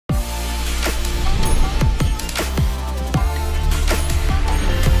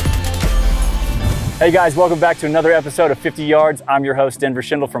Hey guys, welcome back to another episode of 50 Yards. I'm your host, Denver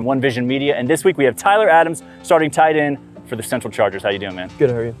Schindel from One Vision Media, and this week we have Tyler Adams starting tight end for the Central Chargers. How you doing, man? Good,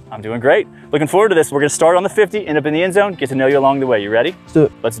 how are you? I'm doing great. Looking forward to this. We're gonna start on the 50, end up in the end zone, get to know you along the way. You ready? Let's do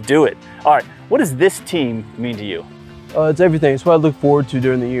it. Let's do it. All right, what does this team mean to you? It's everything. It's what I look forward to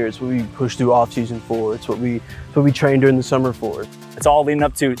during the year. It's what we push through off season for. It's what we train during the summer for. It's all leading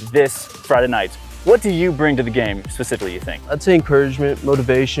up to this Friday night. What do you bring to the game specifically, you think? I'd say encouragement,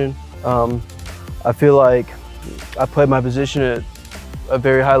 motivation. I feel like I play my position at a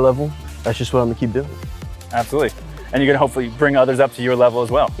very high level. That's just what I'm gonna keep doing. Absolutely. And you're gonna hopefully bring others up to your level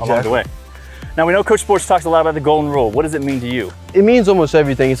as well along the way. Now we know Coach Sports talks a lot about the golden rule. What does it mean to you? It means almost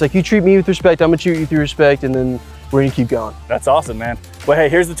everything. It's like you treat me with respect, I'm gonna treat you with respect, and then we're gonna keep going. That's awesome, man. Well, hey,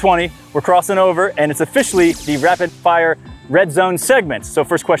 here's the 20. We're crossing over, and it's officially the rapid fire red zone segment. So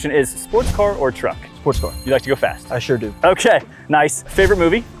first question is, sports car or truck? Sports car. You like to go fast? I sure do. Okay, nice. Favorite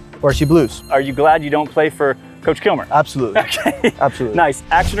movie? Varsity Blues. Are you glad you don't play for Coach Kilmer? Absolutely. Okay. Absolutely. Nice.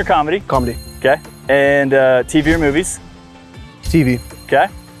 Action or comedy? Comedy. Okay. And TV or movies? TV. Okay.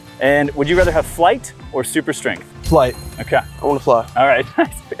 And would you rather have flight or super strength? Flight. Okay. I want to fly. All right.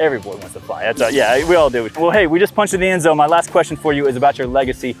 Every boy wants to fly. That's yeah, we all do. Well, hey, we just punched in the end zone. My last question for you is about your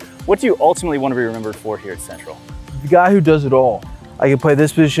legacy. What do you ultimately want to be remembered for here at Central? The guy who does it all. I can play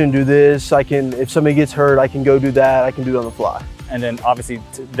this position, do this. I can, if somebody gets hurt, I can go do that. I can do it on the fly. And then obviously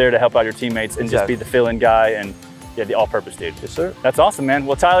there to help out your teammates and just be the fill-in guy and yeah, the all-purpose dude. Yes, sir. That's awesome, man.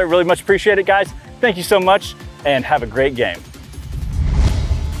 Well, Tyler, really much appreciate it, guys. Thank you so much and have a great game.